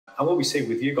And what we see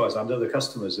with you guys and other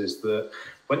customers is that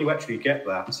when you actually get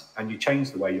that and you change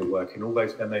the way you're working, all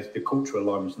those and the cultural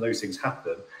alignments and those things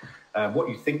happen, what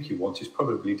you think you want is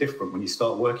probably different when you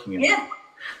start working in it.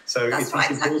 So it's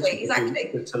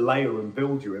important to layer and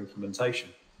build your implementation.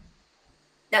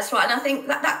 That's right, and I think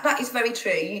that is very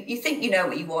true. You think you know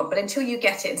what you want, but until you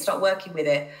get it and start working with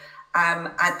it,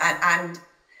 and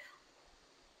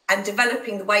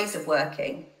developing the ways of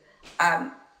working,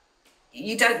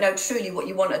 you don't know truly what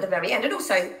you want at the very end. And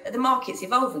also, the market's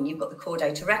evolving. You've got the core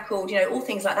data record, all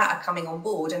things like that are coming on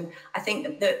board. And I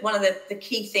think that one of the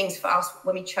key things for us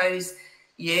when we chose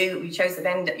the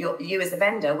vendor, you as the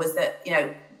vendor, was that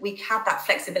we had that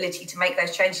flexibility to make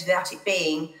those changes without it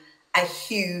being a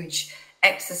huge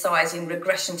exercise in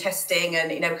regression testing, and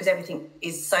because everything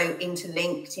is so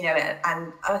interlinked,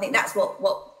 and I think that's what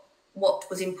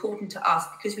was important to us,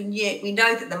 because we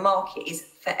know that the market is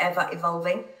forever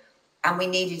evolving, and we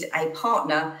needed a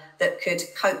partner that could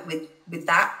cope with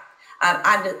that,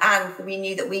 and we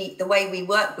knew that the way we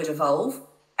work would evolve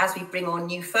as we bring on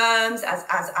new firms, as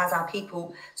our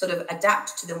people sort of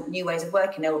adapt to the new ways of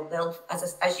working. They'll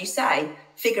as you say,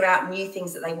 figure out new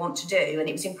things that they want to do, and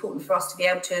it was important for us to be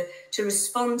able to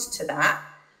respond to that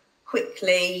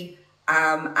quickly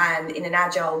and in an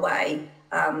agile way,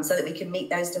 so that we can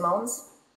meet those demands.